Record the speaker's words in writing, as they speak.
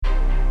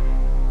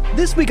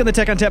This week on the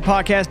Tech ONTAP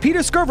podcast, Peter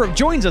Skovrup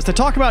joins us to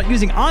talk about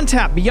using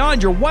ONTAP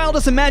beyond your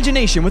wildest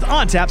imagination with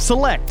ONTAP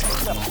Select.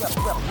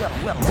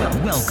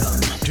 Welcome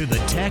to the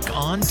Tech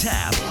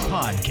ONTAP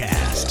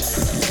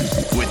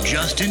podcast with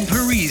Justin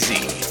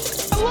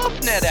Parisi. I love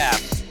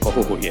NetApp.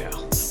 Oh, yeah.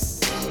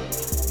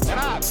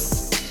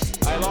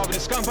 NetApp. I love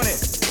this company.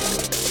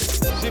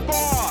 Support.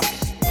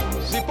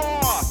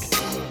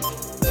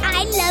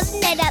 I love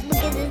NetApp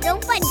because it's so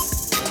fun.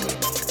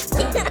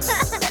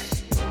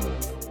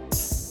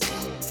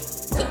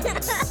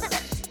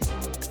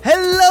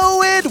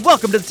 Hello and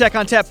welcome to the Tech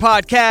ONTAP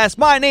podcast.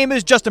 My name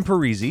is Justin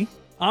Parisi.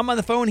 I'm on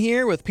the phone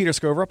here with Peter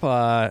Skovrup.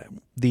 I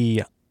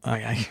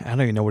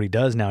don't even know what he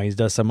does now. He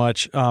does so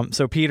much.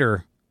 So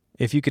Peter,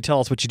 if you could tell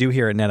us what you do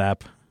here at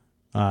NetApp.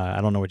 I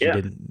don't know what you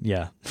did.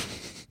 Yeah.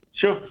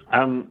 Sure.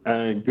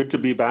 Good to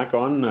be back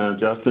on,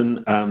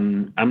 Justin.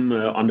 I'm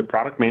on the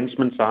product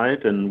management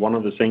side, and one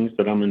of the things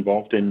that I'm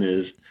involved in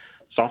is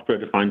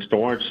software-defined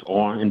storage,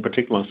 or in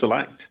particular,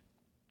 Select.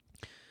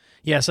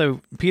 Yeah, so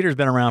Peter's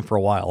been around for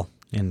a while,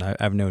 and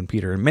I've known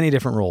Peter in many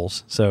different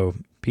roles. So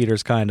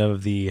Peter's kind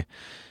of I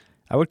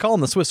would call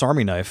him the Swiss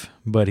Army knife,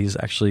 but he's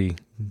actually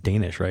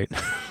Danish, right?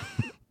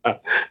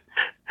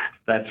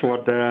 That's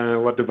what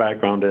the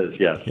background is,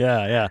 yes.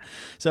 Yeah.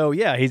 So,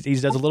 yeah, he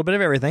does a little bit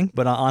of everything,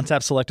 but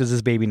ONTAP Select is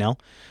his baby now,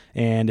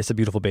 and it's a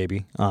beautiful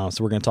baby. So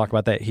we're going to talk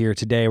about that here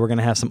today. We're going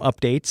to have some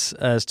updates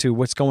as to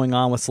what's going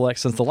on with Select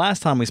since the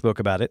last time we spoke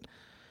about it.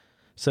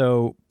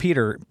 So,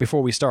 Peter,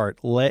 before we start,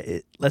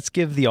 let's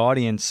give the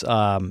audience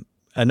an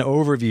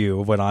overview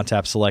of what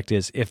ONTAP Select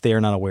is if they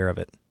are not aware of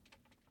it.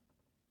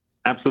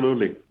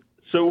 Absolutely.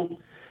 So,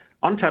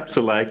 ONTAP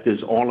Select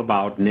is all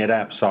about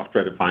NetApp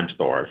software-defined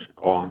storage,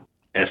 or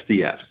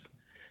SDFs.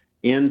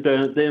 And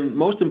the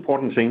most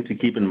important thing to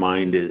keep in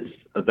mind is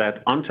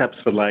that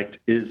ONTAP Select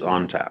is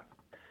ONTAP.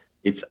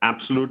 It's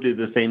absolutely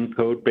the same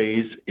code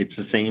base. It's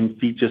the same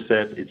feature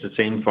set. It's the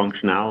same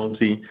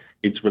functionality.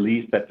 It's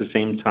released at the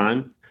same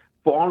time.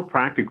 For all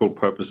practical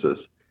purposes,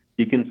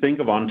 you can think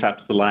of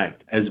ONTAP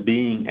Select as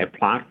being a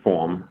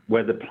platform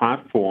where the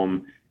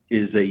platform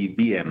is a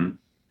VM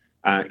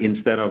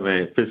instead of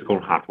a physical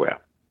hardware.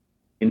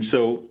 And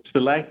so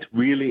Select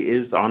really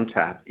is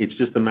ONTAP. It's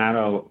just a matter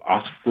of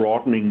us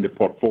broadening the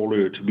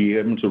portfolio to be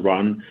able to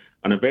run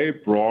on a very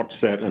broad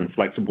set and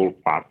flexible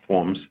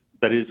platforms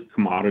that is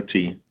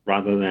commodity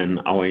rather than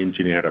our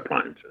engineered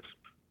appliances.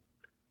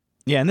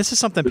 Yeah, and this is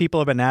something people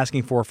have been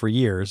asking for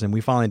years, and we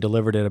finally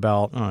delivered it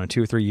about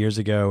 2 or 3 years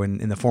ago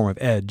in the form of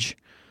Edge,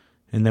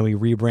 and then we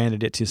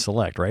rebranded it to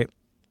Select, right?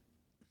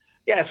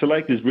 Yeah,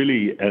 Select is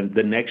really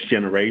the next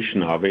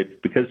generation of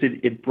it because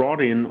it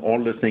brought in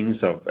all the things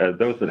of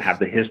those that have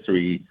the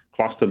history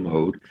cluster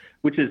mode,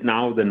 which is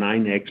now the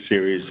 9X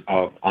series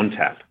of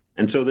ONTAP.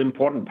 And so the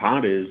important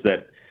part is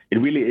that it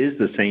really is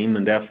the same,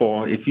 and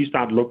therefore, if you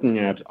start looking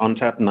at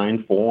ONTAP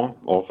 9.4,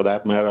 or for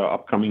that matter,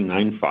 upcoming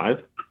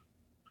 9.5,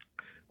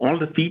 all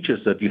the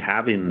features that you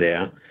have in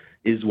there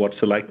is what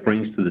Select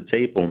brings to the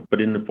table, but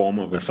in the form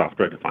of a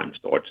software-defined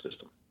storage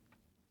system.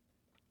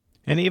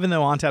 And even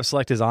though ONTAP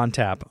Select is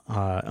ONTAP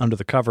under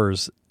the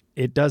covers,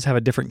 it does have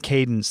a different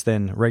cadence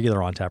than regular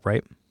ONTAP,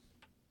 right?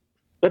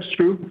 That's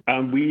true.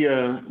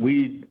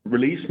 We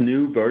release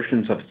new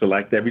versions of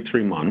Select every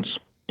 3 months.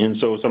 And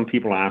so some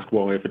people ask,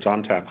 well, if it's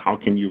ONTAP, how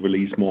can you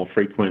release more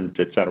frequent,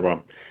 et cetera?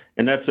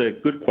 And that's a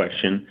good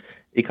question.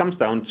 It comes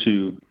down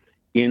to,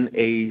 in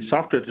a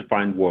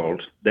software-defined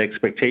world, the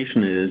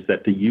expectation is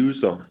that the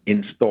user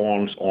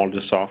installs all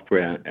the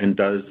software and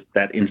does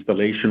that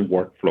installation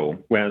workflow,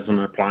 whereas on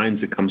an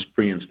appliance, it comes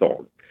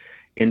pre-installed.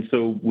 And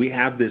so we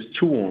have this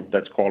tool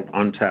that's called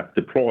ONTAP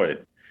Deploy,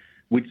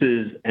 which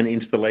is an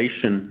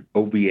installation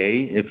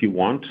OVA, if you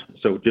want.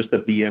 So just a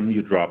VM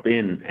you drop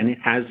in, and it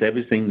has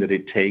everything that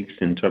it takes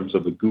in terms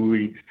of a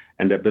GUI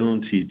and the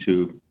ability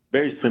to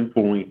very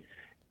simply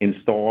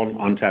install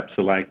ONTAP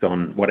Select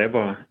on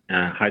whatever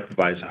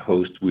hypervisor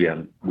host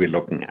we're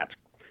looking at.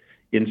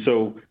 And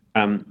so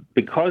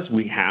because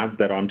we have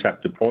that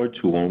ONTAP Deploy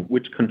tool,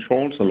 which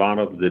controls a lot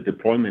of the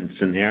deployment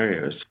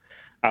scenarios,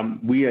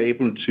 we are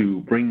able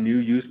to bring new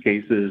use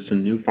cases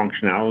and new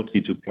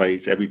functionality to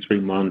place every 3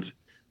 months,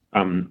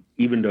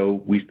 even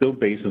though we still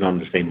base it on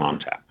the same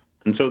ONTAP.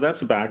 And so that's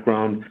the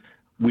background.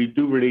 We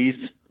do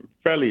release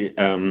fairly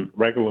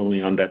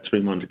regularly on that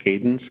 3-month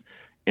cadence,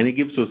 and it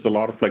gives us a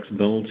lot of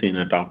flexibility in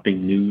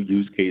adopting new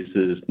use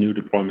cases, new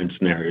deployment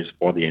scenarios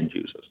for the end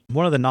users.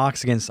 One of the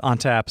knocks against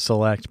ONTAP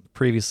Select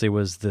previously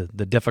was the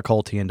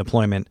difficulty in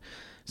deployment.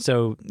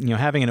 So,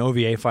 having an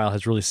OVA file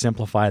has really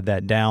simplified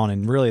that down,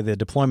 and really the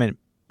deployment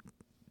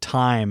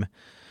time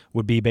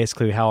would be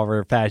basically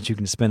however fast you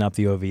can spin up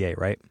the OVA,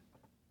 right?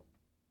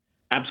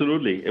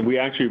 Absolutely. And we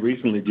actually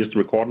recently just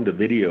recorded a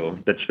video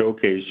that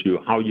showcased you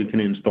how you can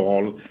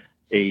install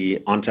a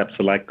ONTAP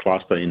Select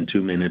cluster in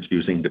 2 minutes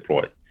using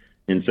Deploy.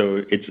 And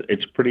so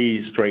it's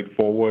pretty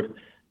straightforward.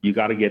 You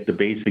got to get the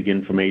basic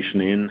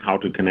information in, how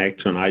to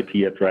connect to an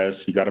IP address.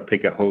 You got to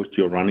pick a host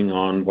you're running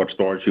on, what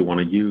storage you want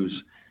to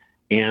use,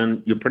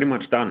 and you're pretty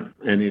much done.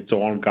 And it's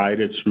all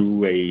guided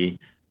through a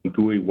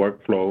GUI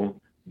workflow,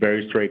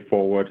 very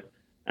straightforward.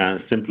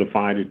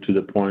 simplified it to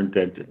the point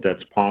that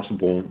that's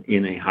possible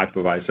in a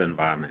hypervisor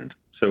environment.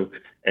 So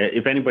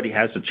if anybody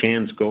has a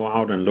chance, go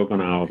out and look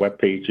on our web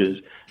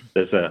pages.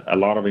 There's a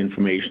lot of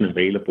information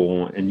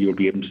available, and you'll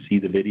be able to see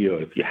the video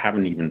if you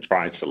haven't even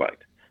tried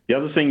Select. The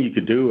other thing you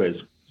could do is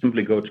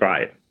simply go try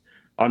it.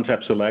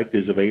 ONTAP Select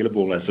is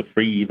available as a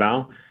free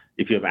eval.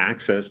 If you have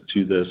access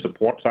to the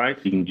support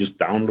site, you can just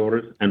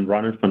download it and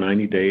run it for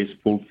 90 days,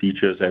 full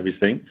features,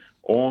 everything.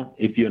 Or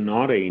if you're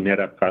not a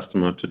NetApp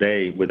customer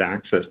today with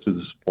access to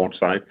the support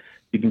site,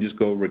 you can just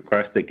go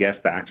request a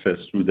guest access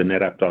through the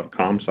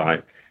netapp.com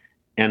site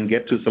and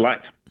get to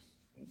Select.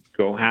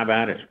 Go have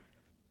at it.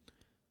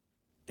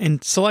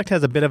 And Select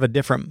has a bit of a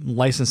different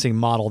licensing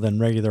model than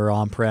regular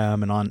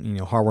on-prem and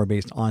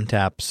hardware-based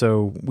ONTAP.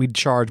 So we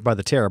charge by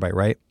the terabyte,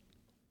 right?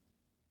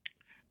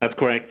 That's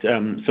correct.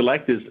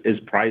 Select is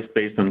priced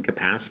based on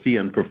capacity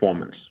and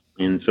performance.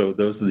 And so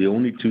those are the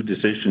only two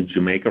decisions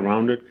you make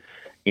around it.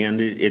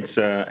 And it's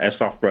a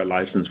software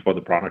license for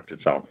the product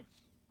itself.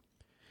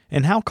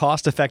 And how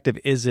cost-effective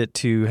is it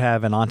to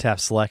have an ONTAP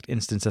Select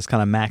instance that's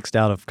kind of maxed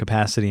out of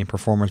capacity and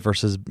performance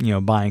versus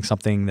buying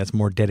something that's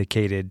more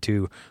dedicated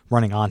to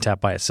running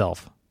ONTAP by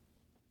itself?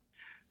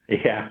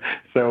 Yeah,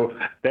 so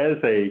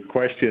there's a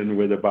question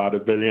with about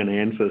 1 billion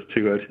answers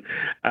to it.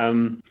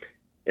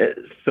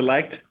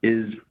 Select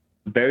is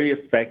very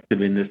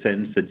effective in the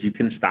sense that you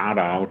can start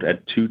out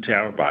at 2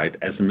 terabyte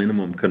as a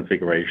minimum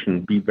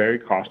configuration, be very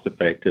cost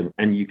effective,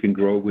 and you can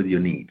grow with your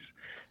needs.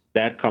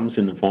 That comes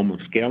in the form of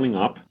scaling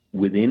up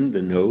within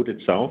the node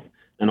itself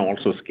and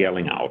also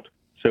scaling out.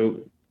 So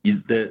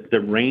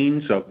the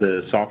range of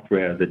the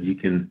software that you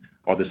can,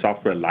 or the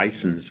software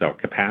license or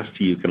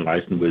capacity you can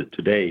license with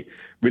today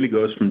really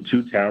goes from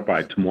 2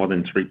 terabyte to more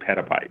than 3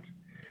 petabytes.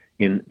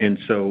 And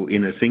so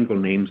in a single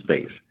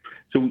namespace.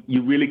 So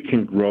you really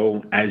can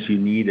grow as you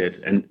need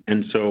it.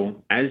 And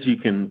so as you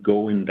can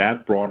go in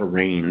that broader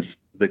range,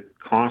 the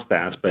cost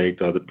aspect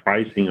or the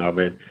pricing of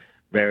it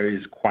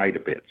varies quite a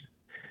bit.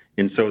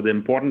 And so the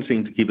important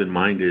thing to keep in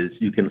mind is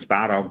you can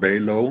start out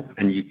very low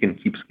and you can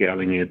keep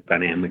scaling it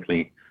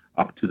dynamically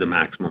up to the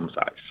maximum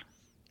size.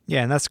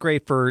 Yeah, and that's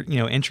great for,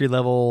 entry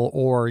level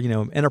or,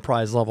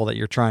 enterprise level that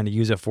you're trying to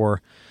use it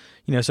for.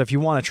 So if you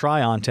want to try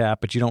ONTAP,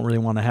 but you don't really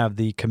want to have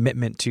the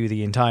commitment to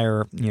the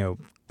entire,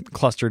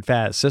 clustered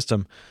FAS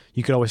system,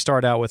 you could always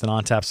start out with an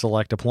ONTAP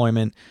Select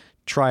deployment,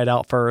 try it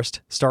out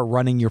first, start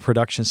running your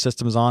production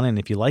systems on it, and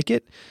if you like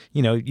it,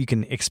 you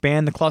can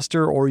expand the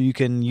cluster or you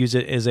can use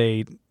it as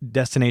a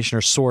destination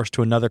or source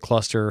to another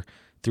cluster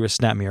through a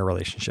SnapMirror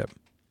relationship.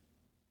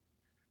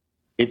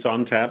 It's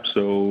ONTAP,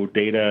 so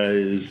data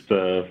is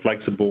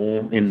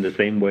flexible in the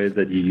same way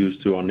that you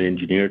used to on the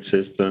engineered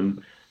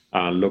system,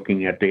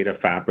 looking at data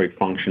fabric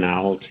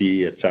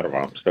functionality,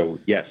 etc. So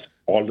yes,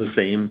 all the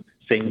same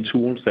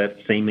tool set,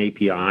 same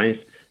APIs.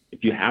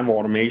 If you have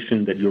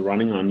automation that you're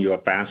running on your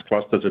FAS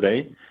cluster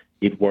today,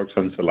 it works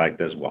on Select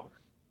as well.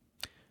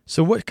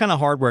 So what kind of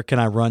hardware can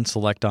I run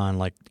Select on?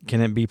 Like, can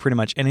it be pretty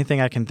much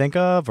anything I can think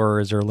of, or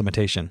is there a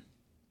limitation?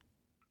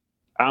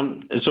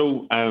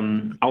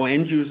 Our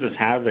end users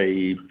have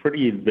a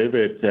pretty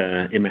vivid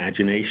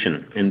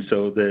imagination. And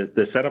so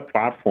the set of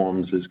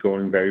platforms is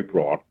going very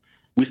broad.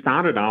 We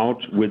started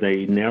out with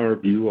a narrow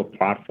view of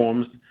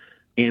platforms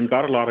and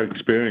got a lot of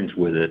experience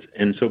with it.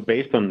 And so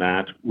based on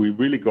that, we've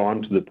really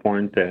gone to the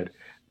point that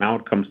now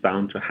it comes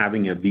down to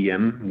having a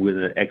VM with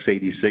an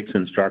x86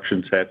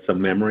 instruction set, some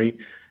memory,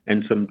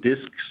 and some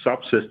disk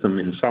subsystem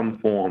in some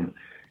form.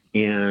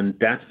 And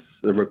that's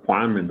the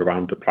requirement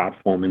around the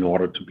platform in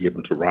order to be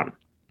able to run.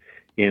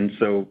 And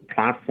so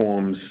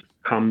platforms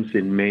comes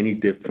in many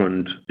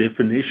different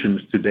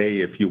definitions today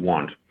if you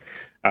want.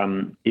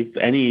 If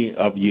any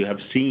of you have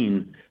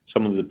seen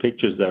some of the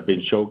pictures that I've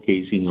been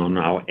showcasing on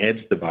our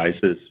edge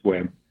devices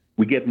where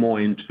we get more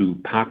into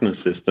partner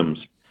systems,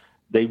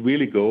 they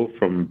really go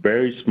from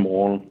very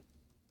small,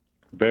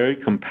 very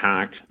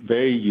compact,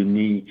 very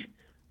unique,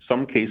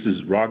 some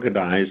cases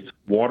ruggedized,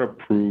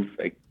 waterproof,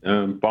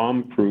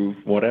 bomb-proof,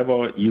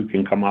 whatever you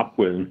can come up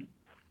with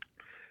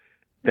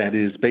that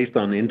is based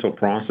on Intel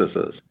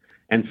processors.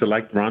 And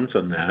Select runs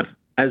on that,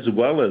 as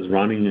well as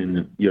running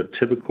in your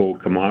typical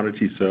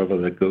commodity server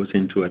that goes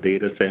into a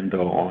data center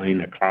or in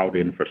a cloud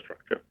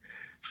infrastructure.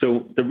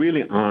 So there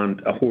really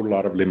aren't a whole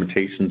lot of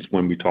limitations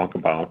when we talk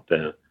about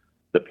the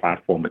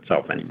platform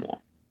itself anymore.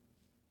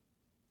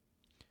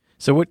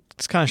 So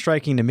what's kind of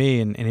striking to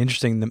me and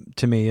interesting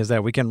to me is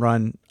that we can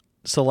run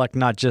Select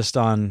not just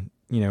on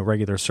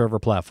regular server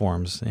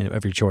platforms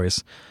of your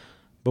choice,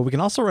 but we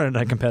can also run it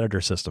on competitor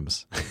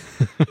systems,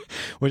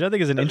 which I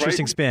think is an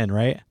interesting spin,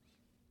 right?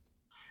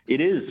 It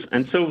is.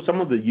 And so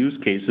some of the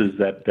use cases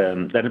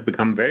that have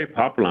become very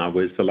popular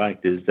with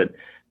Select is that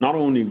not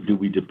only do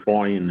we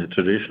deploy in the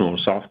traditional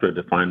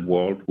software-defined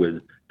world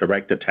with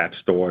direct attached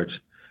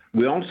storage,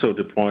 we also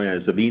deploy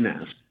as a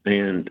VNAS.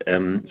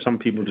 And some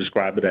people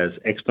describe it as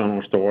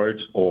external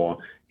storage or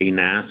a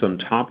NAS on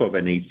top of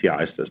an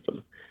HCI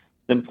system.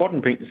 The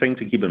important thing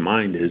to keep in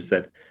mind is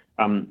that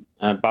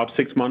About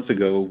 6 months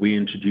ago, we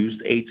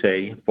introduced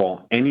HA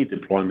for any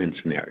deployment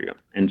scenario.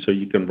 And so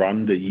you can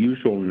run the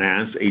usual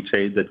NAS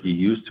HA that you're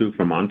used to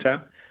from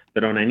ONTAP,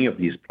 but on any of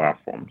these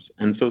platforms.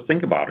 And so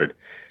think about it.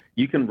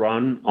 You can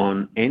run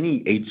on any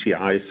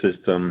HCI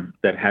system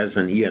that has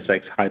an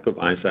ESX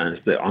hypervisor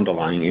as the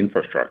underlying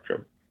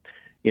infrastructure.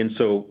 And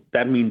so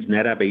that means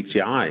NetApp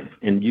HCI,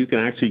 and you can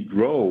actually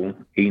grow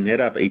a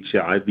NetApp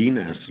HCI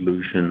VNAS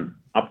solution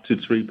up to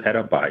 3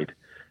 petabyte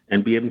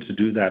and be able to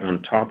do that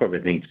on top of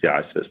an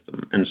HCI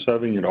system and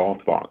serving it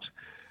off box.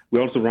 We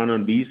also run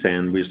on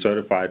vSAN. We're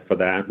certified for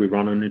that. We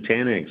run on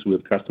Nutanix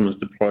with customers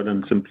deployed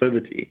on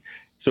SimpliVity.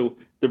 So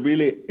there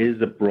really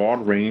is a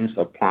broad range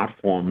of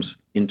platforms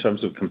in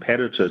terms of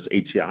competitors'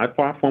 HCI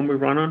platform we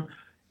run on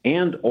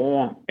and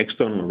or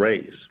external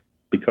arrays,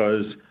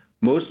 because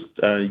most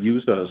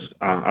users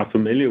are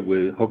familiar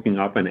with hooking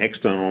up an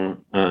external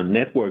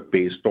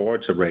network-based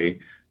storage array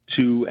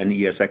to an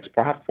ESX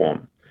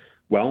platform.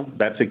 Well,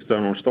 that's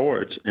external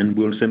storage, and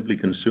we'll simply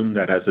consume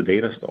that as a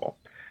data store.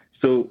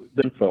 So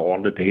then for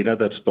all the data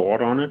that's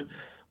stored on it,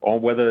 or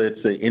whether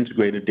it's the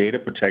integrated data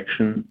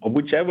protection, or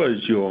whichever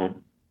is your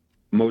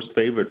most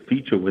favorite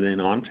feature within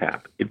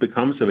ONTAP, it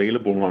becomes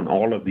available on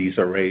all of these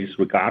arrays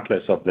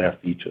regardless of their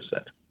feature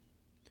set.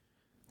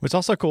 What's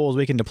also cool is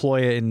we can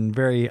deploy it in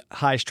very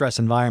high-stress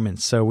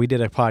environments. So we did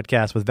a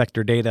podcast with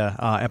Vector Data,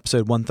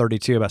 episode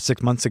 132, about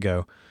 6 months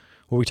ago,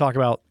 where we talk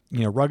about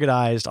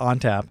ruggedized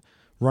ONTAP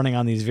running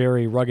on these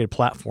very rugged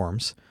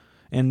platforms.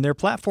 And they're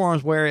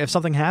platforms where if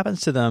something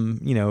happens to them,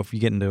 if you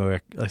get into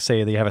let's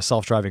say they have a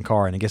self-driving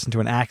car and it gets into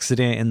an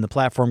accident and the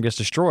platform gets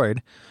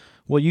destroyed,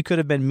 well, you could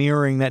have been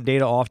mirroring that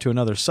data off to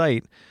another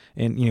site.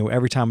 And,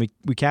 every time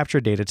we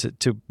capture data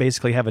to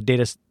basically have a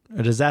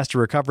disaster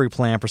recovery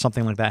plan for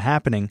something like that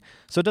happening.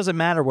 So it doesn't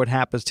matter what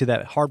happens to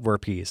that hardware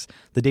piece.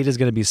 The data is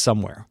going to be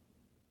somewhere.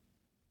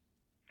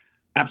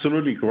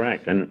 Absolutely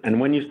correct. And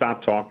when you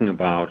start talking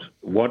about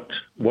what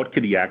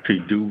could he actually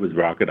do with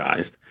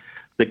ruggedized,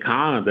 the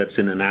car that's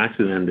in an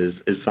accident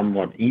is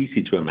somewhat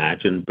easy to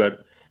imagine,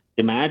 but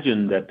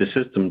imagine that the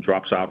system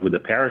drops out with a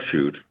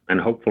parachute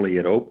and hopefully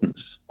it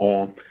opens.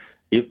 Or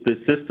if the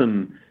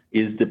system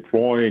is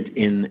deployed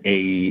in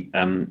a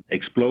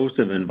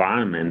explosive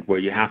environment where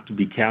you have to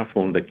be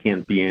careful, there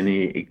can't be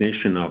any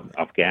ignition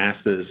of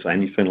gases or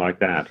anything like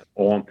that.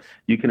 Or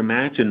you can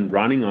imagine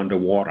running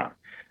underwater.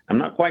 I'm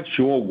not quite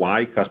sure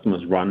why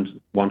customers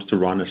wants to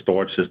run a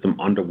storage system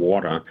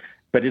underwater,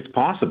 but it's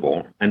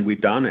possible, and we've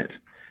done it.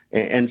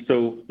 And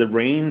so the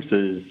range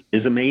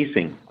is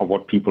amazing of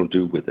what people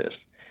do with this.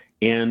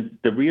 And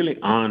there really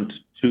aren't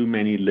too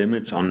many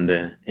limits on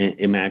the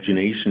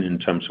imagination in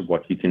terms of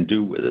what you can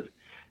do with it.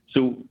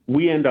 So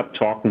we end up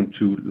talking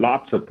to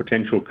lots of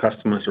potential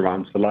customers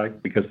around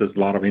Select because there's a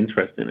lot of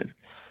interest in it.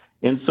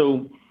 And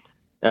so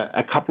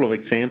a couple of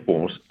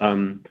examples.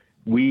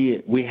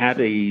 We had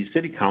a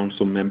city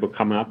council member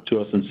come up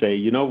to us and say,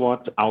 you know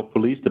what, our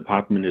police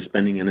department is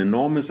spending an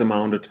enormous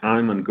amount of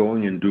time on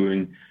going and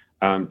doing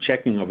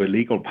checking of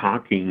illegal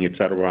parking, et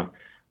cetera,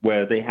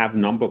 where they have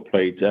number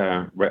plate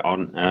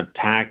on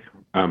tag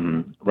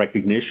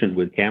recognition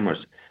with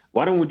cameras.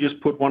 Why don't we just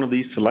put one of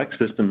these Select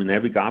systems in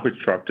every garbage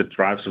truck that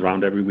drives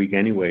around every week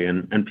anyway,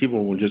 and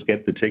people will just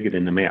get the ticket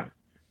in the mail?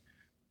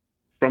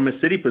 From a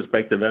city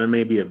perspective, that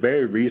may be a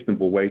very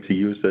reasonable way to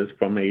use this.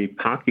 From a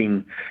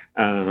parking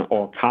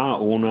or car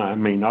owner, I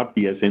may not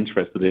be as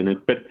interested in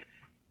it, but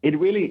it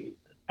really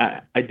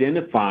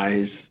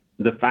identifies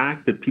the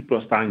fact that people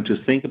are starting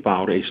to think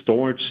about a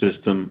storage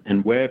system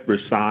and where it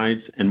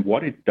resides and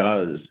what it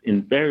does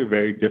in very,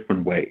 very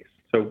different ways.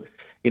 So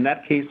in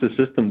that case, the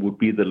system would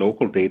be the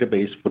local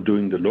database for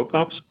doing the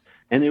lookups,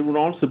 and it would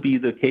also be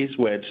the case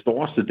where it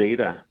stores the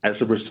data as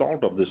a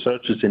result of the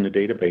searches in the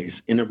database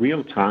in a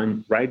real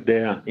time right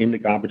there in the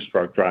garbage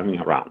truck driving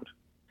around.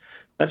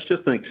 That's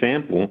just an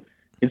example.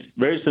 It's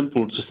very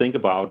simple to think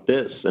about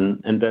this,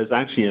 and there's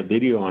actually a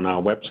video on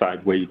our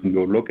website where you can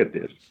go look at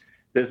this.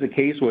 There's a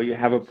case where you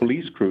have a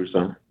police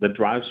cruiser that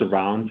drives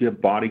around. You have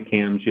body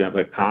cams, you have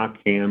a car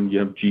cam, you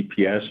have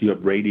GPS, you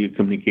have radio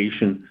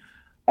communication.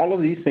 All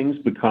of these things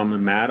become a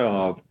matter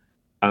of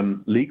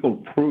legal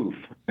proof,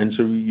 and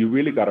so you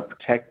really got to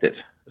protect it.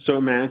 So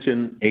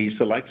imagine a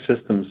Select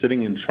system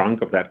sitting in the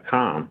trunk of that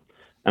car,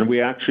 and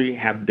we actually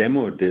have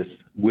demoed this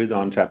with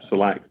ONTAP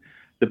Select.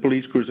 The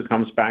police cruiser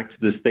comes back to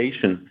the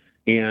station,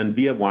 and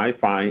via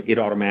Wi-Fi, it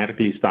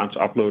automatically starts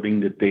uploading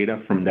the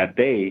data from that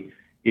day.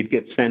 It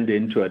gets sent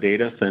into a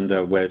data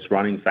center where it's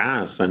running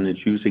fast, and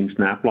it's using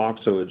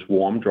SnapLock, so it's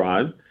warm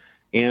drive.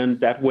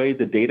 And that way,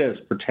 the data is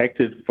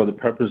protected for the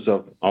purpose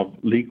of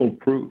legal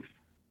proof.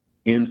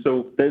 And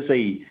so there's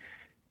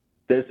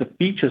a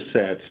feature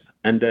set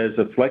and there's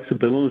a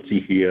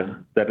flexibility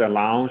here that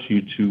allows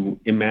you to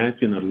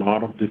imagine a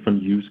lot of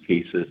different use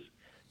cases.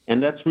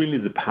 And that's really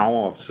the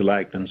power of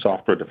Select and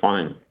software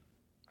defined.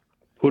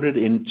 Put it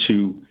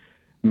into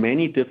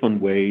many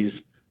different ways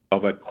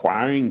of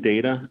acquiring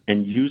data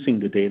and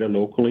using the data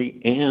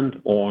locally and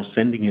or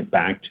sending it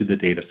back to the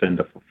data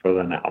center for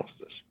further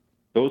analysis.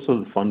 Those are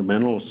the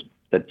fundamentals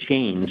that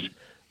change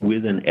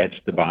with an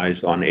edge device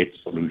on edge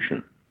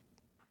solution.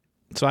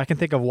 So I can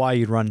think of why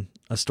you'd run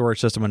a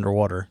storage system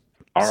underwater.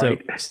 All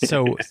right.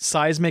 So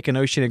seismic and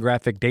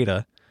oceanographic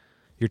data,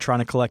 you're trying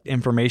to collect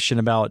information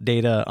about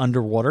data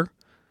underwater,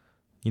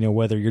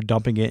 whether you're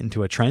dumping it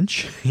into a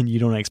trench and you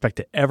don't expect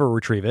to ever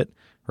retrieve it,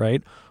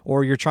 right?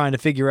 Or you're trying to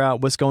figure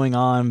out what's going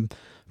on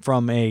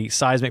from a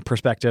seismic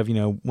perspective,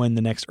 when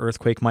the next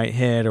earthquake might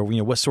hit, or,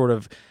 what sort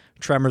of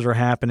tremors are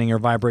happening or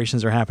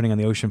vibrations are happening on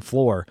the ocean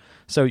floor.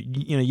 So,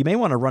 you may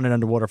want to run it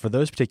underwater for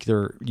those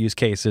particular use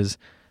cases.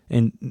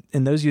 In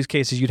those use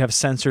cases, you'd have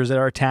sensors that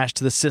are attached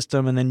to the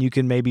system, and then you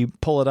can maybe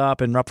pull it up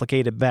and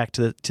replicate it back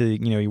to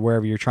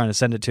wherever you're trying to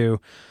send it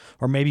to.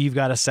 Or maybe you've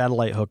got a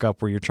satellite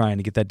hookup where you're trying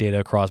to get that data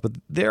across. But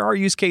there are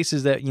use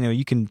cases that,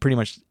 you can pretty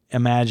much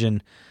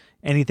imagine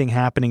anything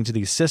happening to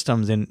these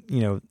systems. And,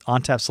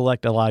 ONTAP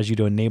Select allows you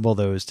to enable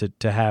those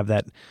to have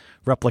that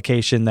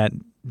replication, that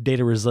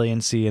data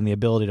resiliency, and the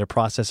ability to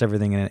process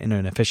everything in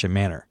an efficient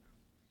manner.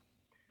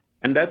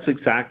 And that's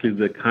exactly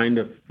the kind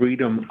of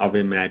freedom of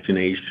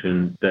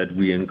imagination that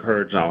we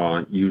encourage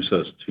our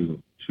users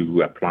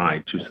to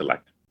apply to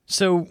Select.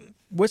 So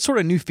what sort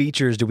of new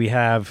features do we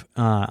have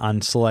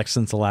on Select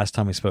since the last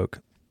time we spoke?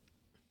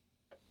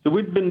 So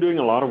we've been doing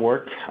a lot of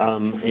work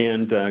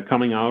and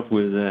coming out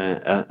with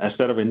a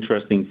set of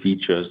interesting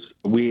features.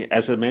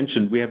 As I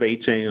mentioned, we have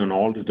HA on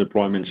all the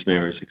deployment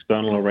scenarios,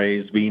 external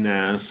arrays,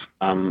 VNAS,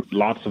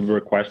 lots of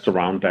requests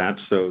around that.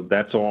 So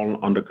that's all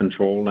under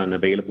control and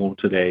available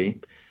today.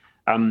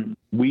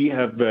 We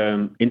have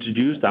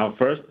introduced our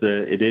first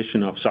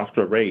edition of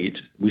Software RAID.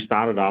 We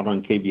started out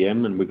on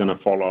KVM, and we're going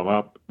to follow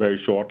up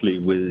very shortly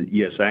with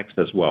ESX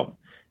as well.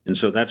 And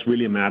so that's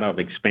really a matter of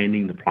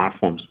expanding the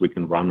platforms we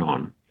can run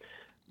on.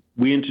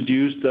 We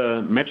introduced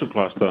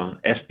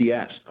MetroCluster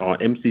SDS or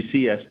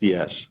MCC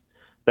SDS.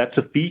 That's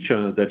a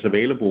feature that's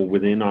available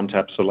within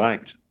ONTAP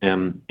Select.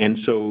 And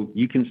so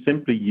you can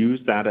simply use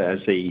that as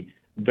a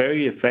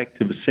very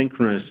effective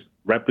synchronous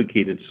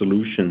replicated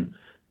solution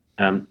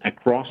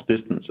across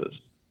distances.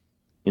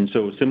 And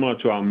so similar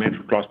to our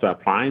MetroCluster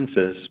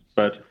appliances,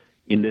 but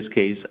in this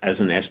case as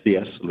an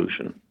SDS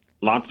solution.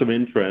 Lots of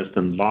interest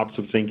and lots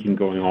of thinking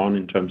going on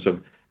in terms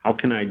of how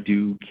can I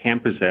do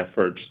campus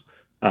efforts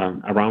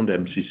around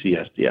MCC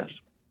SDS.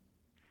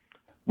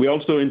 We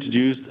also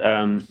introduced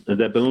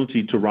the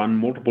ability to run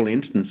multiple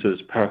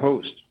instances per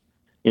host.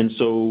 And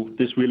so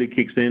this really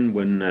kicks in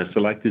when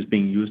Select is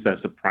being used as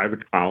a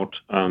private cloud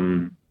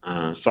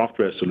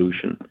software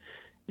solution.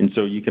 And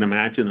so you can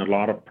imagine a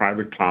lot of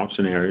private cloud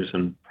scenarios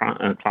and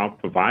cloud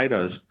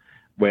providers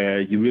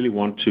where you really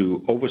want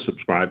to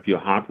oversubscribe your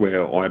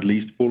hardware or at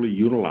least fully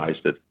utilize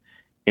it.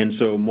 And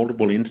so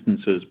multiple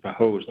instances per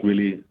host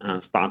really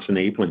starts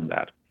enabling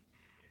that.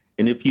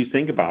 And if you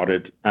think about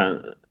it,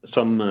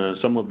 some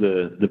of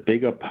the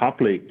bigger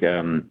public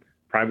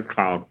private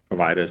cloud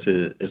providers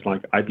is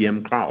like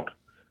IBM Cloud,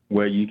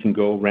 where you can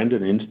go rent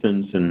an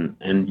instance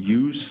and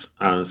use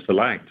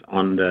Select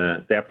on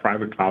their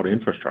private cloud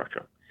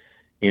infrastructure.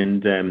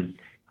 And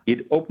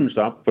it opens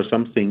up for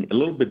something a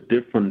little bit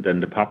different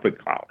than the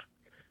public cloud.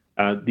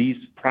 These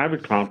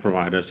private cloud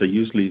providers are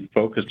usually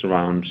focused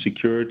around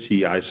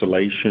security,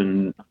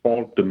 isolation,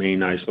 fault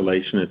domain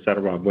isolation, et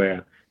cetera,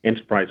 where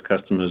enterprise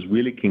customers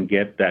really can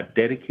get that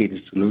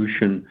dedicated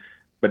solution,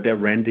 but they're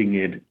renting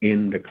it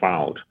in the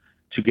cloud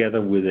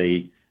together with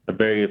a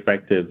very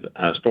effective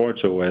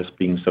storage OS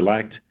being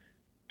Select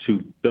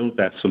to build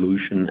that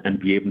solution and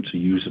be able to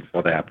use it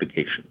for their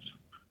applications.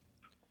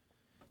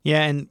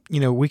 Yeah, and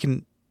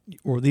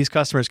these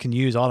customers can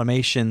use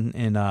automation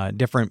in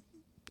different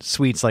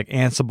suites like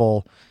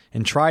Ansible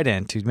and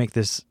Trident to make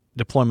this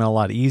deployment a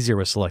lot easier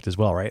with Select as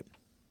well, right?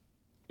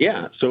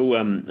 Yeah, so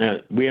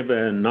we have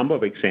a number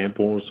of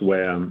examples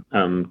where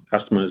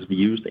customers have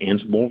used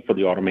Ansible for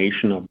the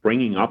automation of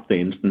bringing up the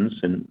instance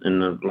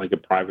in like a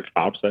private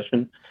cloud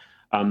session.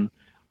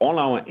 All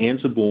our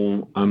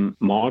Ansible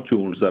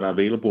modules that are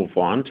available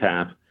for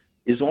ONTAP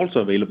is also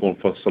available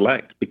for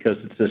Select because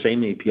it's the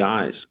same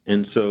APIs.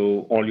 And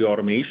so all your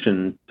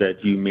automation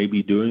that you may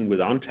be doing with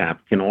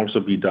ONTAP can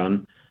also be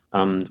done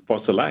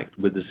for Select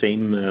with the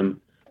same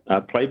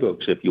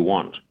playbooks if you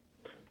want.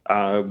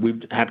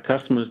 We've had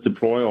customers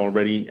deploy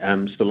already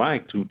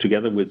Select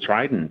together with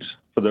Trident.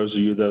 For those of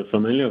you that are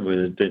familiar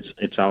with it,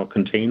 it's our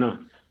container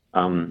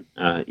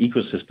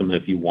ecosystem,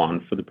 if you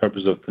want, for the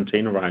purpose of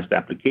containerized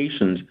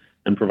applications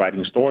and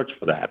providing storage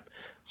for that.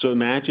 So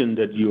imagine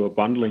that you are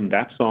bundling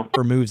that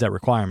software. Removes that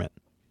requirement.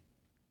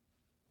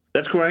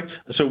 That's correct.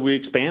 So we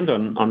expand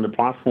on the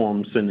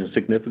platforms in a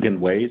significant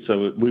way.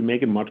 So we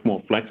make it much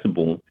more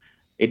flexible.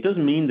 It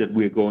doesn't mean that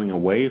we're going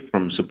away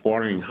from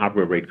supporting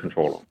hardware RAID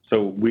controller.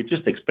 So we're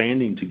just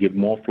expanding to give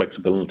more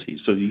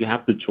flexibility. So you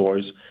have the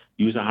choice,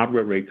 use a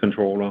hardware RAID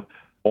controller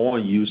or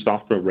use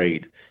software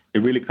RAID. It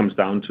really comes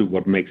down to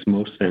what makes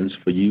most sense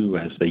for you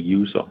as a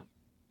user.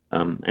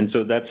 And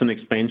so that's an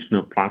expansion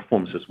of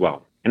platforms as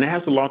well. And it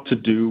has a lot to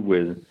do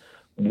with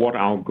what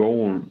our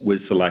goal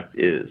with Select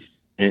is.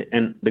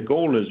 And the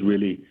goal is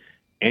really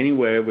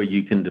anywhere where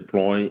you can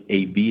deploy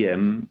a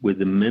VM with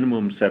the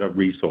minimum set of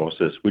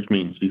resources, which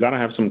means you got to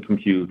have some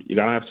compute, you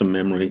got to have some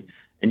memory,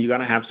 and you got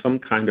to have some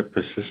kind of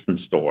persistent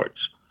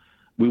storage.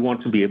 We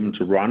want to be able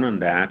to run on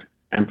that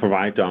and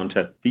provide the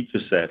ONTAP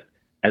feature set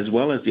as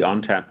well as the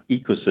ONTAP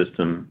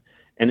ecosystem.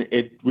 And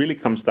it really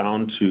comes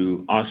down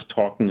to us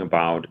talking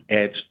about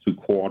edge to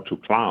core to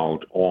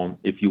cloud, or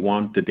if you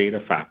want, the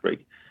data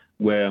fabric,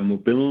 where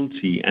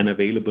mobility and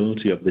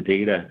availability of the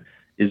data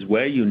is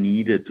where you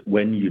need it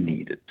when you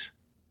need it.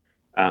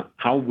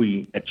 How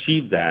we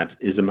achieve that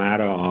is a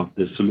matter of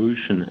the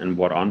solution and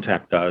what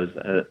ONTAP does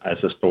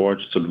as a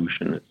storage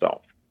solution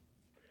itself.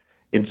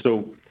 And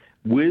so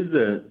with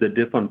the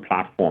different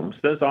platforms,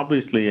 there's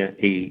obviously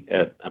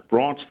a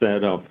broad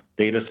set of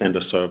data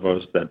center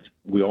servers that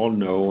we all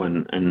know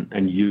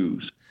and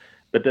use,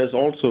 but there's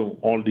also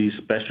all these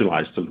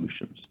specialized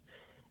solutions.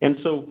 And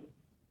so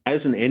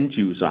as an end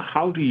user,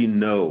 how do you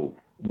know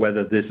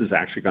whether this is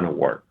actually going to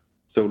work?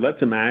 So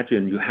let's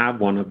imagine you have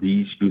one of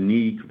these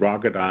unique,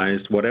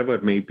 ruggedized, whatever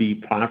it may be,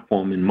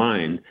 platform in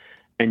mind,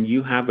 and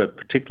you have a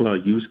particular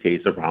use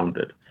case around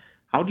it.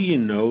 How do you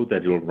know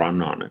that you'll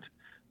run on it?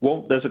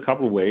 Well, there's a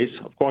couple of ways.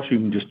 Of course, you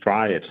can just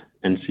try it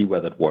and see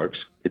whether it works.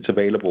 It's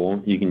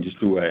available. You can just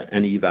do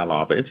an eval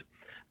of it.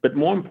 But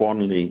more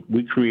importantly,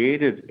 we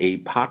created a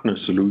partner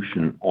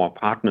solution or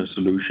partner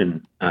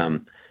solution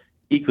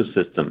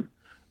ecosystem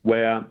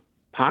where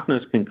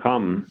partners can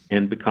come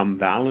and become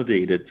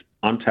validated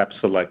ONTAP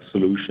Select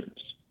solutions.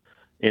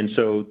 And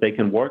so they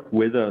can work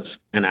with us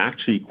and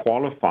actually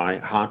qualify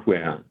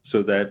hardware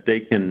so that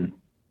they can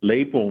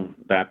label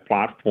that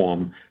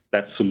platform,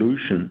 that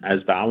solution,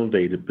 as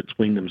validated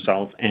between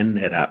themselves and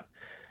NetApp.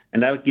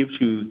 And that gives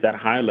you that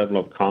high level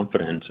of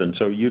confidence. And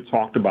so you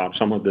talked about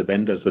some of the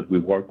vendors that we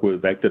work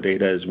with. Vector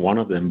Data is one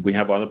of them. We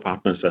have other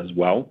partners as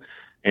well,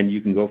 and you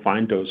can go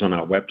find those on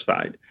our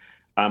website.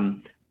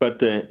 But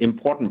the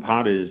important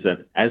part is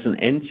that as an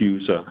end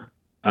user,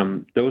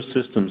 those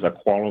systems are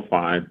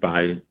qualified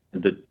by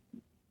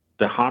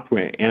the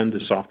hardware and the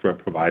software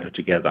provider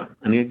together.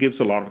 And it gives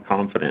a lot of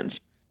confidence.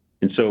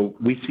 And so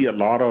we see a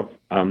lot of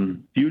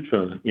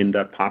future in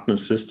that partner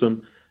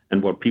system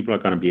and what people are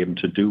going to be able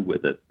to do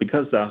with it,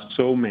 because there are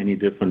so many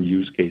different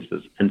use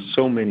cases and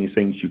so many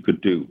things you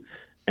could do.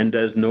 And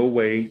there's no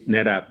way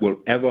NetApp will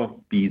ever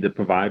be the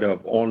provider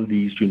of all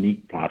these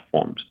unique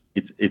platforms.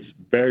 It's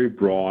very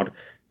broad,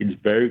 it's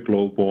very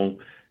global,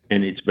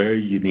 and it's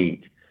very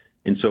unique.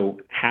 And so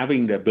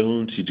having the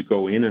ability to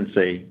go in and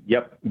say,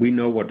 yep, we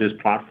know what this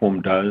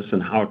platform does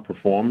and how it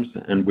performs,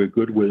 and we're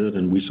good with it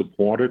and we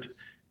support it,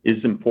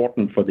 is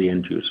important for the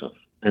end user.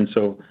 And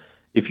so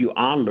if you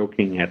are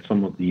looking at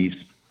some of these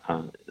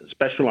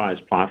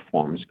specialized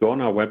platforms, go on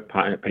our web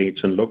page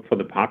and look for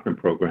the partner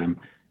program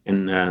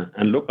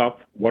and look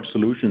up what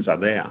solutions are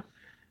there.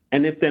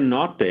 And if they're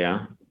not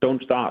there,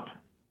 don't start.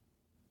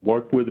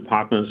 Work with the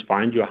partners,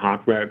 find your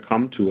hardware,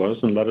 come to us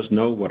and let us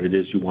know what it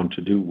is you want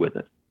to do with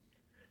it.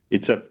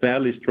 It's a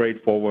fairly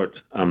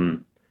straightforward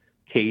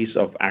case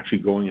of actually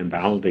going and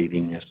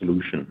validating a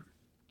solution.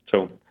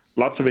 So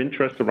lots of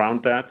interest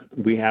around that.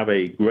 We have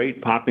a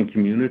great partner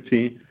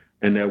community,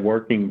 and they're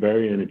working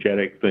very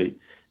energetically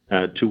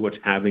towards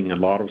having a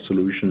lot of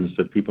solutions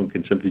that people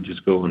can simply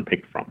just go and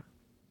pick from.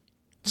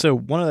 So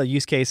one of the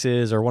use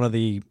cases or one of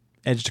the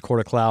edge to core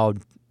to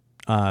cloud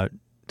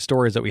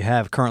stories that we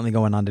have currently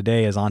going on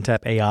today is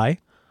ONTAP AI.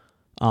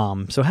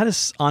 So how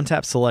does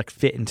ONTAP Select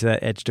fit into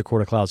that edge to core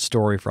to cloud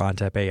story for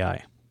ONTAP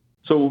AI?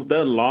 So there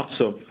are lots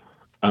of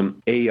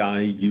AI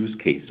use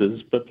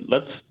cases, but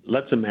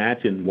let's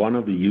imagine one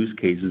of the use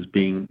cases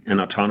being an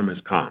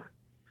autonomous car.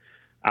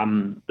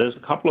 There's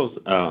a couple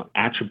of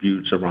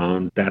attributes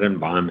around that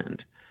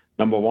environment.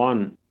 Number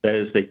one,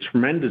 there's a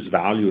tremendous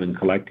value in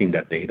collecting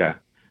that data.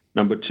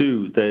 Number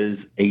two, there's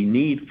a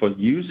need for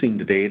using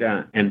the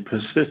data and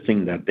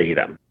persisting that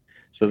data.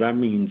 So that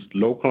means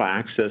local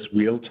access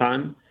real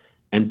time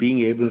and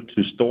being able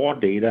to store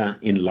data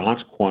in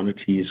large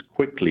quantities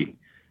quickly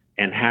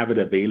and have it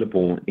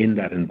available in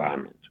that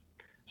environment.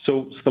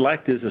 So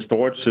Select is a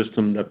storage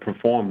system that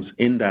performs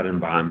in that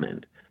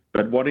environment.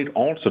 But what it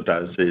also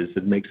does is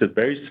it makes it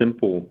very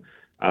simple,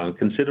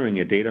 considering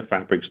a data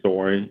fabric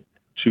story,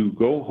 to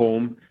go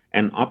home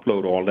and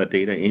upload all that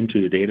data into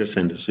your data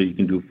center so you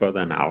can do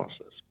further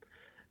analysis.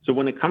 So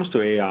when it comes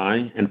to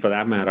AI, and for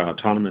that matter,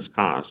 autonomous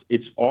cars,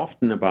 it's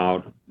often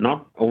about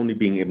not only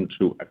being able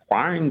to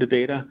acquiring the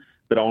data,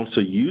 but also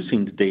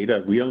using the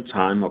data real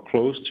time or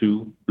close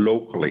to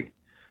locally,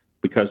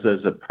 because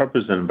there's a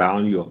purpose and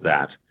value of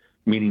that,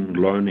 meaning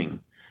learning.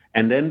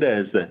 And then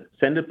there's the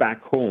send it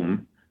back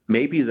home.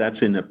 Maybe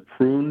that's in a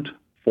pruned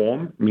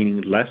form,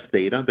 meaning less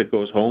data that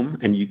goes home,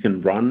 and you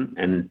can run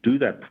and do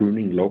that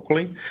pruning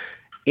locally.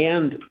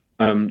 And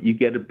you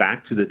get it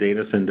back to the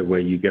data center where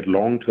you get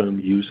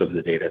long-term use of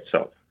the data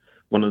itself.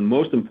 One of the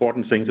most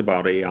important things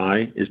about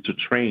AI is to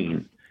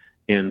train.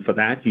 And for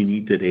that, you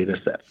need the data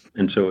set.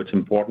 And so it's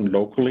important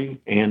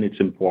locally, and it's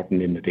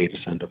important in the data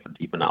center for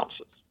deep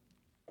analysis.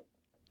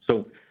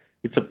 So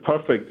it's a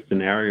perfect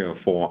scenario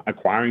for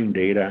acquiring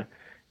data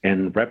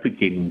and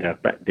replicating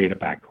that data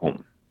back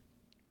home.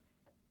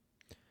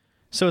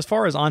 So as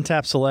far as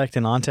ONTAP Select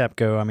and ONTAP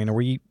go, I mean, are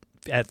we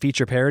at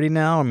feature parity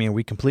now? I mean, are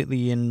we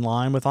completely in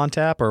line with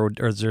ONTAP, or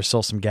is there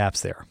still some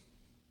gaps there?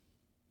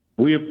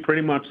 We are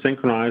pretty much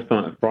synchronized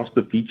across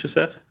the feature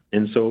set.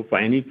 And so for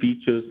any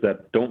features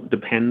that don't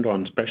depend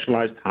on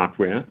specialized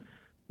hardware,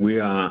 we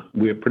are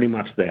pretty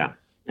much there.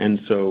 And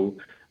so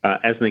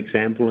as an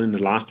example, in the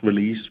last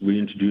release, we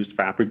introduced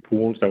fabric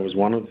pools. That was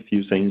one of the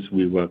few things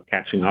we were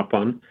catching up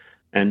on.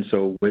 And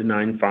so with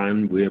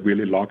 9.5, we're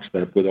really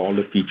lockstep with all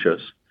the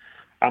features.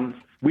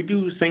 We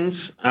do things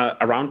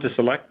around the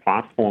Select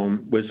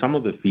platform with some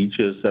of the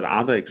features that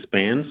either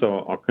expands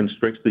or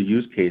constricts the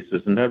use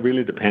cases, and that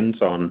really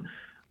depends on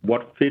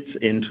what fits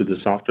into the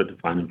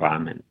software-defined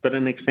environment. But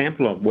an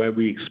example of where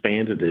we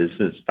expanded is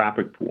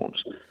fabric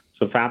pools.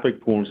 So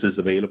fabric pools is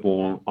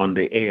available on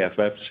the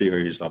AFF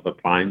series of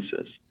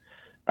appliances.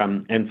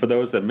 And for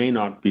those that may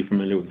not be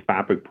familiar with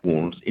fabric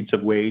pools, it's a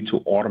way to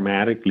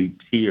automatically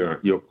tier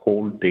your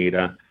cold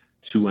data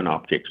to an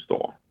object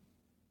store.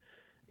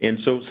 And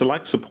so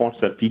Select supports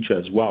that feature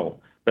as well.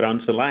 But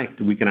on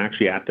Select, we can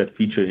actually add that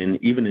feature in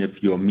even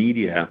if your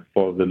media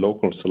for the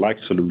local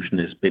Select solution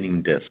is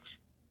spinning disks.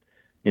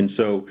 And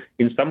so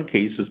in some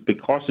cases,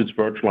 because it's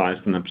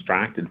virtualized and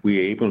abstracted,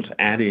 we're able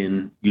to add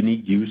in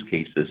unique use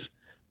cases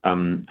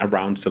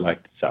around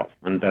Select itself.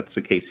 And that's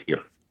the case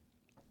here.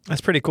 That's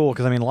pretty cool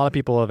because, I mean, a lot of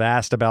people have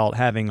asked about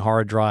having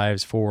hard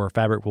drives for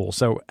Fabric Pool.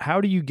 So how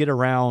do you get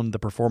around the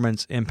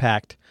performance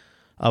impact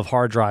of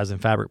hard drives in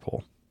Fabric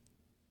Pool?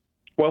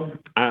 Well,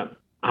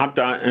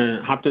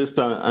 hard disks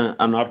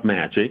are not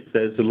magic.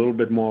 There's a little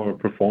bit more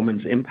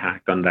performance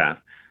impact on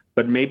that.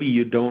 But maybe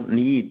you don't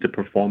need the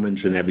performance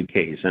in every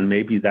case, and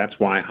maybe that's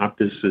why hard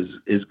disk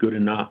is good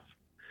enough.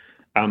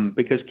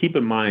 Because keep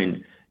in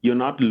mind, you're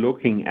not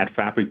looking at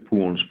fabric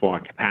pools for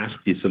a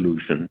capacity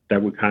solution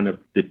that would kind of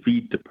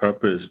defeat the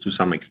purpose to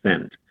some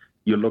extent.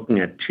 You're looking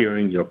at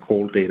tiering your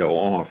cold data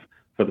off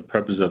for the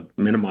purpose of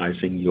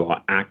minimizing your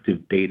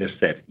active data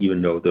set,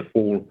 even though the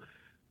full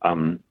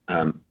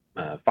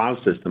file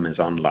system is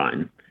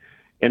online.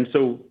 And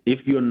so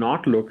if you're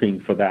not looking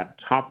for that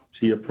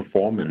top-tier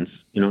performance,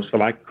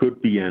 Select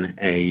could be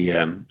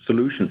a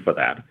solution for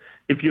that.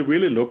 If you're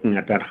really looking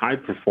at that high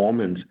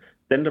performance,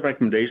 then the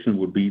recommendation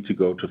would be to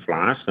go to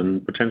Flash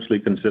and potentially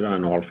consider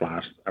an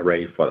all-Flash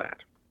array for that.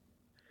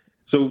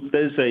 So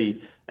there's a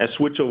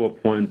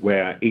switchover point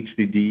where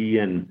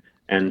HDD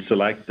and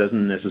Select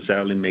doesn't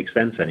necessarily make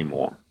sense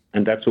anymore,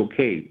 and that's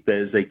okay.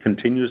 There's a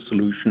continuous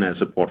solution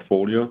as a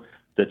portfolio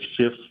that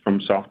shifts from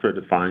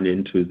software-defined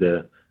into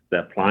the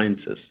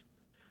appliances.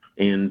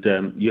 And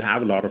you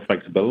have a lot of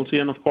flexibility.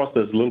 And of course,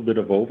 there's a little bit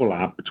of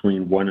overlap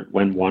between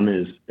when one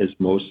is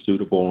most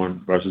suitable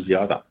versus the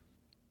other.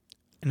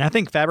 And I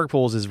think Fabric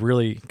Pools is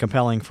really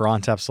compelling for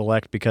ONTAP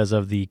Select because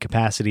of the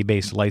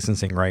capacity-based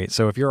licensing, right?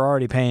 So if you're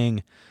already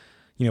paying,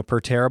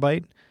 per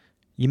terabyte,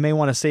 you may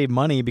want to save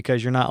money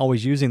because you're not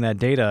always using that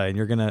data, and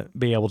you're going to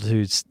be able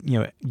to,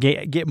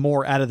 get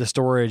more out of the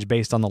storage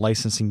based on the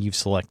licensing you've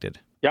selected.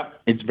 Yeah,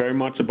 it's very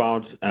much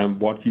about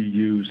what you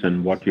use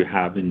and what you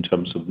have in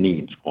terms of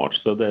needs.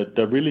 So there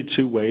are really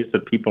two ways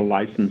that people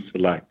license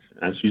Select.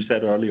 As you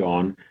said early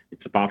on,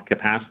 it's about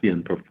capacity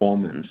and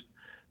performance.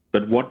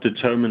 But what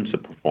determines the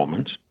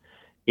performance?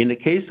 In the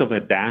case of a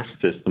DAS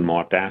system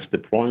or DAS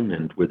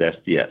deployment with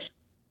SDS,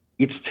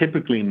 it's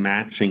typically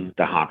matching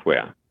the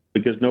hardware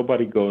because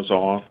nobody goes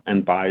off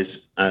and buys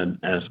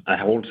a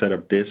whole set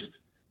of disks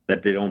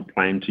that they don't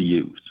plan to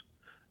use.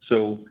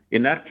 So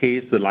in that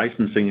case, the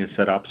licensing is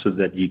set up so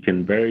that you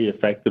can very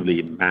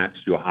effectively match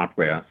your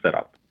hardware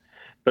setup.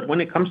 But when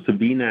it comes to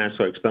VNAS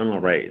or external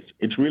arrays,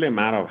 it's really a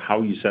matter of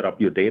how you set up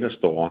your data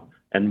store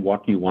and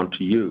what you want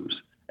to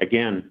use.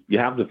 Again, you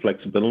have the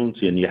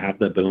flexibility and you have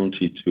the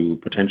ability to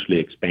potentially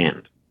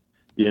expand.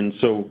 And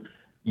so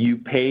you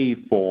pay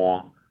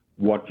for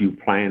what you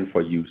plan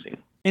for using.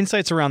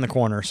 Insight's around the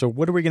corner. So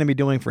what are we going to be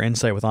doing for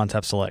Insight with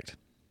ONTAP Select?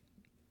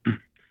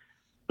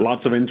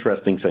 Lots of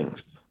interesting things.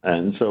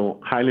 And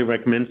so highly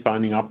recommend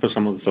signing up for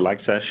some of the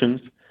Select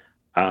sessions.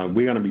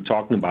 We're going to be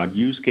talking about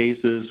use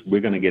cases.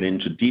 We're going to get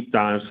into deep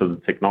dives of the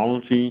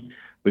technology.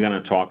 We're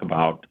going to talk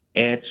about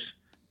Edge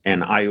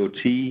and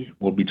IoT.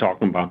 We'll be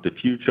talking about the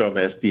future of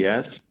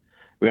SDS.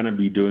 We're going to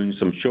be doing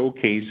some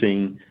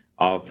showcasing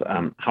of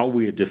how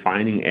we are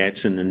defining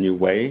Edge in a new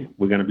way.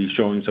 We're going to be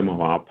showing some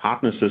of our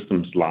partner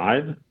systems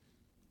live.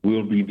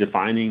 We'll be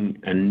defining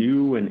a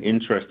new and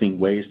interesting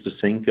ways to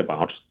think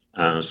about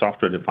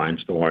software-defined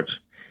storage.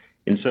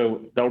 And so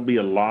there'll be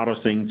a lot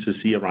of things to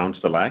see around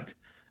Select.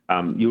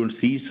 You'll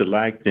see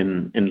Select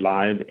in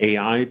live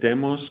AI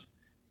demos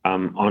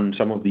on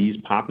some of these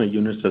partner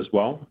units as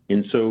well.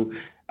 And so,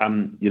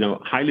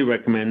 highly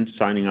recommend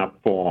signing up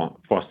for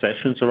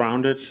sessions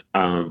around it.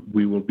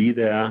 We will be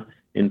there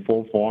in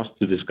full force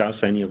to discuss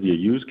any of your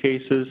use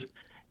cases.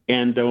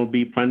 And there will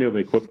be plenty of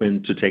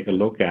equipment to take a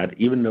look at,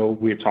 even though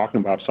we're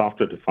talking about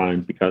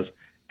software-defined, because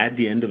at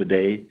the end of the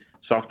day,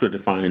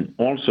 software-defined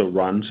also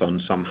runs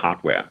on some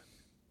hardware.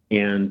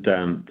 And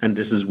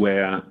this is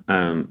where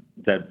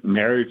that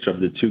marriage of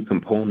the two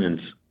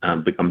components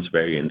becomes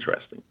very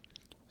interesting.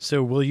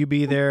 So will you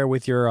be there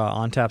with your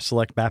ONTAP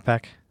Select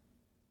backpack?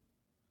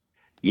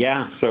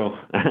 Yeah, so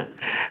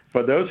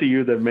for those of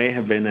you that may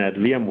have been at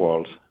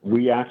VMworld,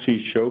 we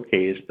actually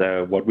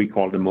showcased what we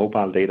call the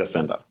mobile data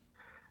center.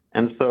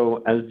 And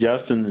so as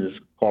Justin is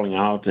calling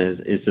out, is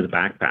the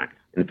backpack.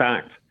 In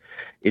fact,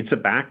 it's a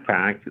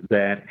backpack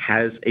that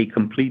has a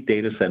complete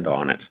data center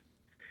on it.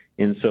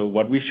 And so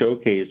what we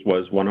showcased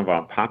was one of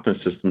our partner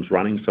systems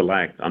running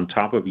Select on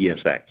top of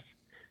ESX.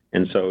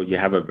 And so you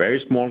have a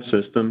very small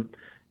system.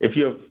 If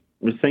you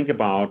think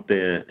about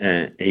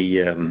a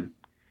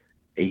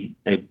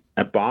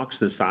box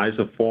the size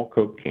of 4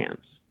 Coke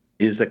cans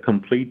is a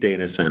complete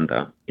data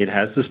center. It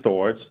has the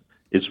storage.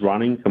 It's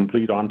running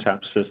complete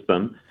ONTAP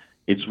system.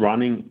 It's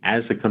running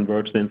as a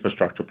converged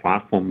infrastructure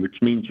platform,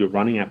 which means you're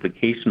running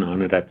application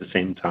on it at the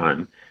same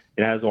time.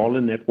 It has all the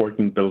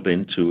networking built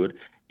into it.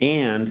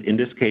 And in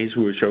this case,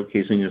 we were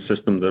showcasing a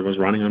system that was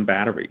running on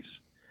batteries.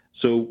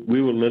 So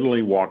we were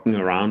literally walking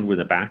around with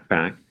a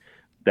backpack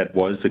that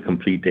was the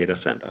complete data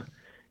center.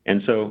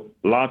 And so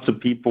lots of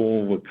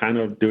people were kind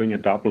of doing a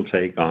double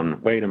take on,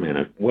 wait a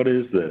minute, what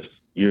is this?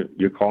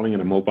 You're calling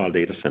it a mobile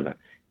data center.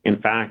 In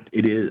fact,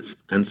 it is.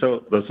 And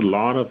so there's a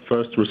lot of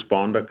first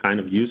responder kind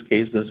of use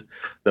cases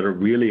that are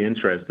really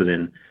interested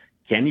in,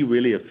 can you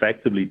really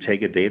effectively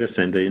take a data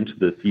center into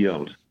the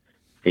field,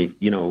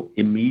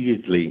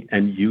 immediately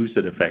and use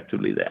it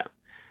effectively there?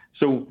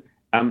 So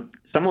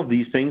some of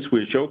these things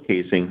we're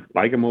showcasing,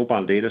 like a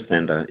mobile data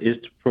center, is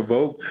to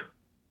provoke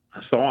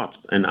thoughts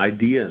and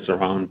ideas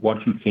around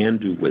what you can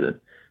do with it.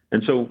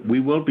 And so we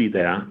will be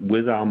there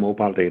with our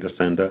mobile data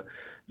center.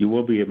 You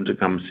will be able to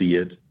come see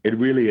it. It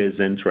really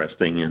is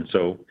interesting. And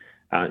so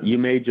you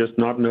may just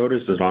not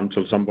notice it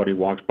until somebody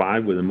walks by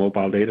with a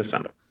mobile data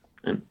center.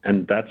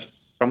 And that's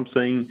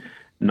something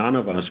none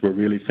of us were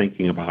really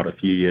thinking about a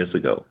few years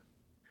ago.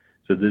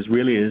 So this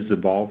really is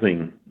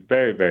evolving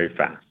very, very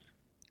fast.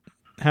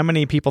 How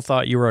many people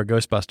thought you were a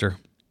Ghostbuster?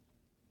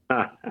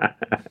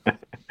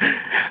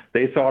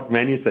 They thought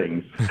many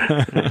things.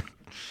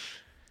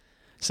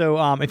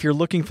 So if you're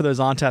looking for those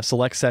ONTAP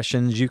Select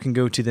sessions, you can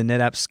go to the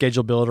NetApp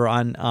schedule builder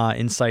on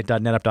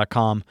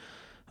insight.netapp.com.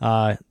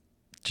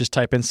 Just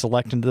type in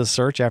Select into the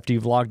search after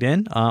you've logged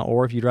in.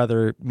 Or if you'd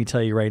rather me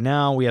tell you right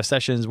now, we have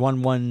sessions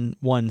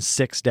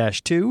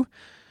 1116-2,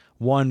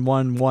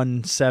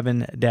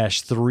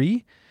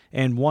 1117-3,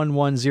 and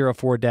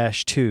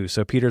 1104-2.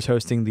 So Peter's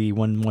hosting the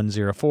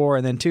 1104,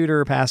 and then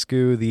Tudor,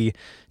 Pascu, the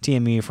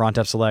TME for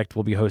ONTAP Select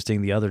will be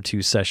hosting the other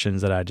 2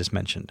 sessions that I just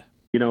mentioned.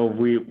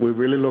 We're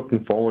really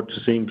looking forward to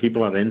seeing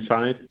people at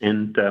Insight,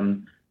 and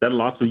there are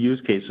lots of use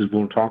cases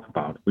we'll talk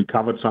about. We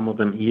covered some of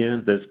them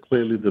here. There's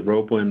clearly the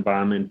robo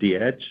environment, the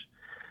edge.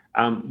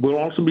 We'll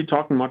also be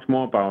talking much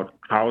more about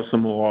how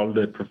some of all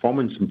the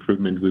performance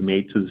improvement we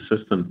made to the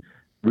system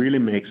really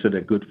makes it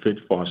a good fit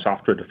for a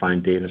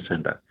software-defined data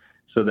center,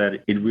 so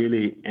that it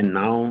really, and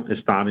now is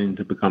starting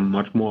to become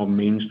much more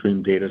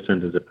mainstream data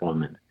center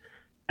deployment,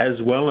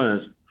 as well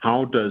as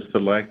how does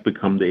Select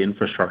become the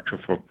infrastructure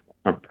for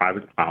a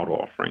private cloud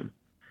offering.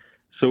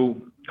 So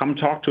come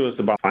talk to us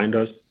about Find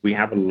Us. We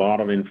have a lot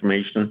of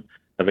information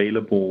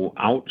available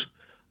out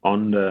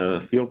on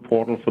the field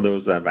portal for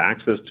those that have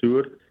access to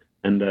it.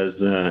 And there's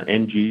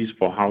NGs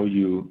for how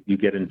you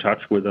get in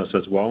touch with us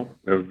as well.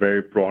 We have a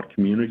very broad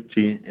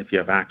community if you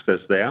have access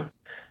there.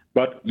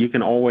 But you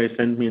can always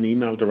send me an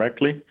email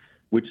directly,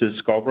 which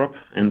is Skobrup.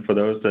 And for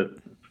those that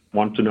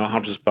want to know how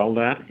to spell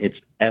that, it's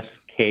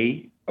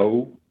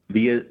SKO,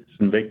 V as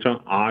in Victor,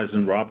 R as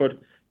in Robert,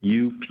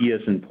 U-P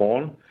as in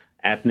Paul,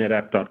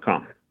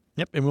 @netapp.com.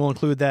 Yep, and we'll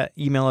include that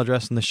email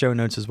address in the show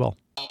notes as well.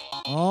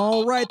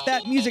 All right,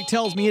 that music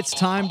tells me it's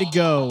time to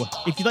go.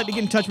 If you'd like to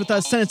get in touch with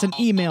us, send us an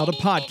email to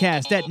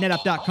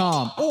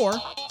podcast@netapp.com or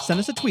send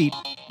us a tweet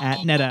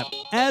 @netapp.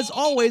 As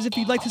always, if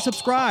you'd like to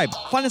subscribe,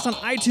 find us on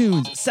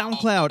iTunes,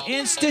 SoundCloud,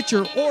 and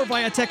Stitcher, or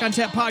via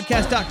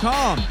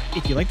TechOnTapPodcast.com.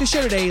 If you like the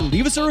show today,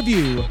 leave us a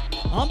review.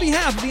 On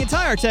behalf of the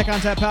entire Tech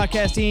on Tap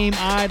podcast team,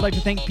 I'd like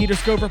to thank Peter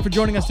Skobrup for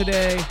joining us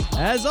today.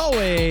 As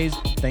always,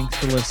 thanks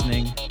for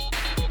listening.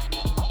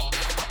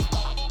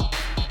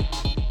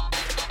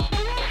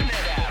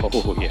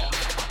 Oh, yeah.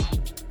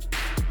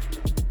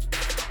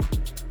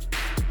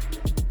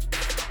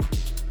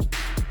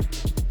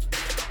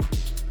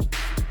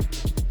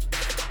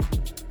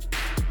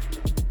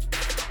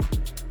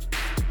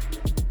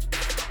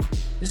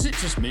 Is it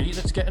just me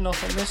that's getting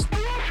off on this?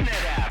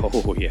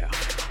 Oh, yeah.